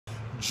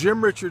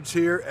Jim Richards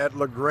here at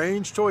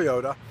Lagrange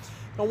Toyota.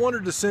 I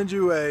wanted to send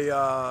you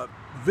a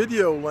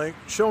video link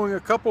showing a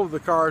couple of the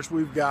cars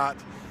we've got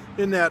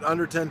in that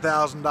under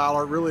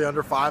 $10,000, really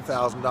under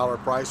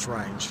 $5,000 price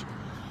range.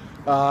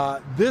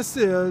 This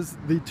is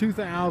the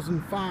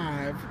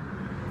 2005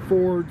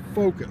 Ford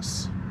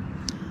Focus.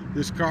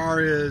 This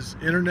car is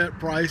internet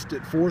priced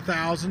at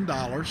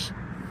 $4,000,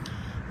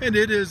 and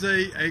it is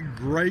a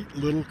great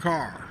little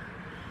car.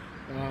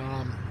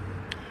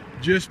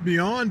 Just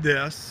beyond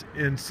this,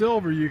 in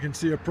silver, you can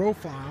see a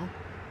profile.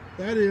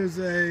 That is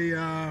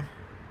a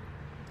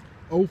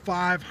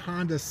 05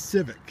 Honda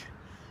Civic.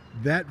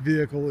 That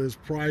vehicle is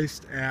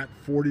priced at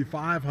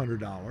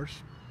 $4,500.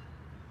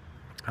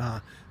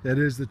 That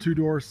is the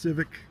two-door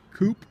Civic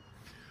Coupe.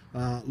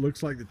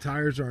 Looks like the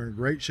tires are in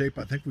great shape.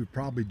 I think we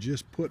probably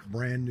just put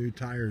brand new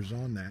tires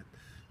on that.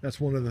 That's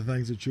one of the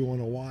things that you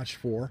want to watch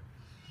for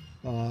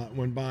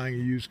when buying a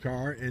used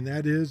car, and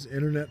that is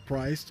internet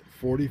priced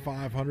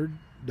 $4,500.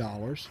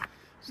 It's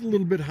a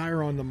little bit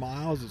higher on the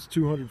miles. It's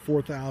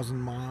 204,000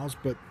 miles,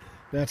 but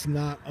that's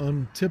not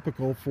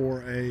untypical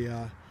for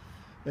a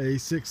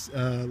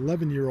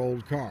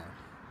 11-year-old car.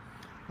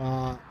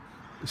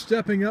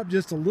 Stepping up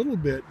just a little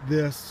bit,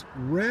 this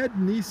red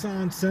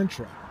Nissan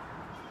Sentra.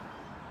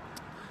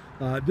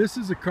 This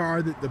is a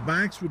car that the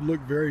banks would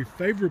look very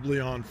favorably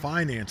on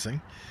financing.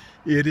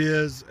 It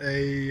is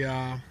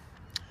a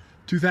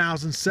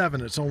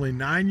 2007. It's only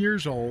 9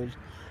 years old,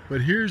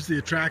 but here's the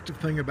attractive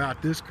thing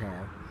about this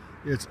car.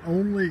 It's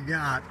only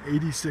got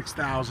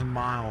 86,000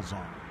 miles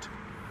on it.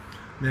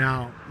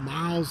 Now,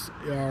 miles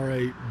are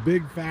a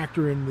big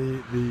factor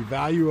in the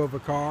value of a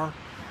car.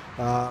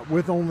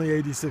 With only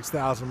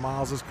 86,000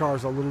 miles, this car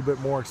is a little bit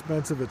more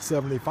expensive at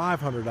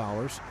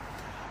 $7,500.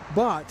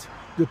 But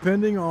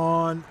depending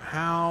on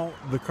how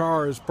the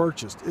car is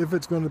purchased, if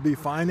it's going to be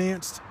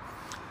financed,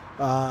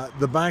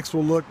 the banks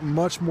will look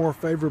much more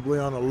favorably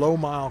on a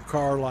low-mile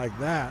car like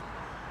that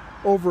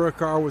over a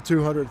car with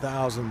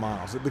 200,000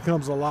 miles. It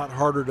becomes a lot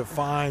harder to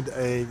find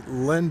a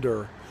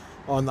lender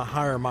on the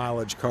higher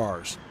mileage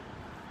cars.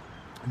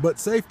 But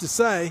safe to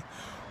say,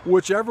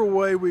 whichever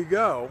way we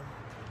go,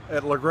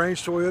 at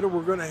Lagrange Toyota,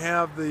 we're going to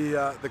have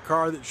the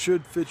car that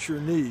should fit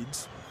your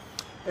needs.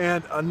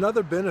 And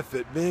another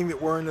benefit being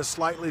that we're in a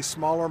slightly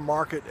smaller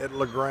market at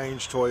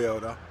Lagrange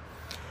Toyota,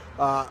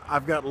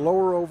 I've got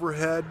lower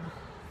overhead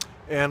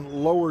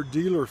and lower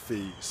dealer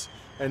fees,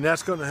 and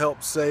that's going to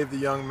help save the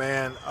young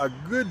man a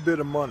good bit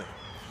of money.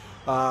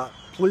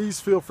 Please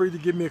feel free to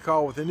give me a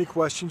call with any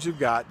questions you've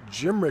got.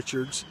 Jim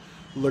Richards,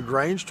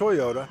 Lagrange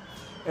Toyota.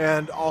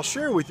 And I'll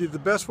share with you the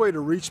best way to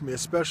reach me,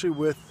 especially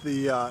with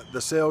the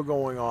sale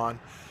going on.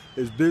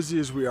 As busy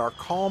as we are,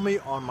 call me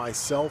on my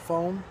cell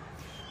phone.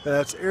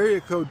 That's area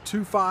code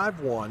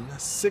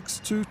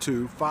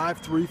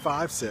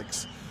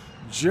 251-622-5356.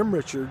 Jim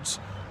Richards,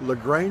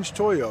 Lagrange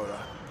Toyota,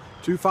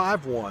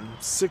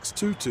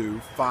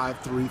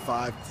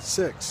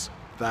 251-622-5356.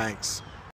 Thanks.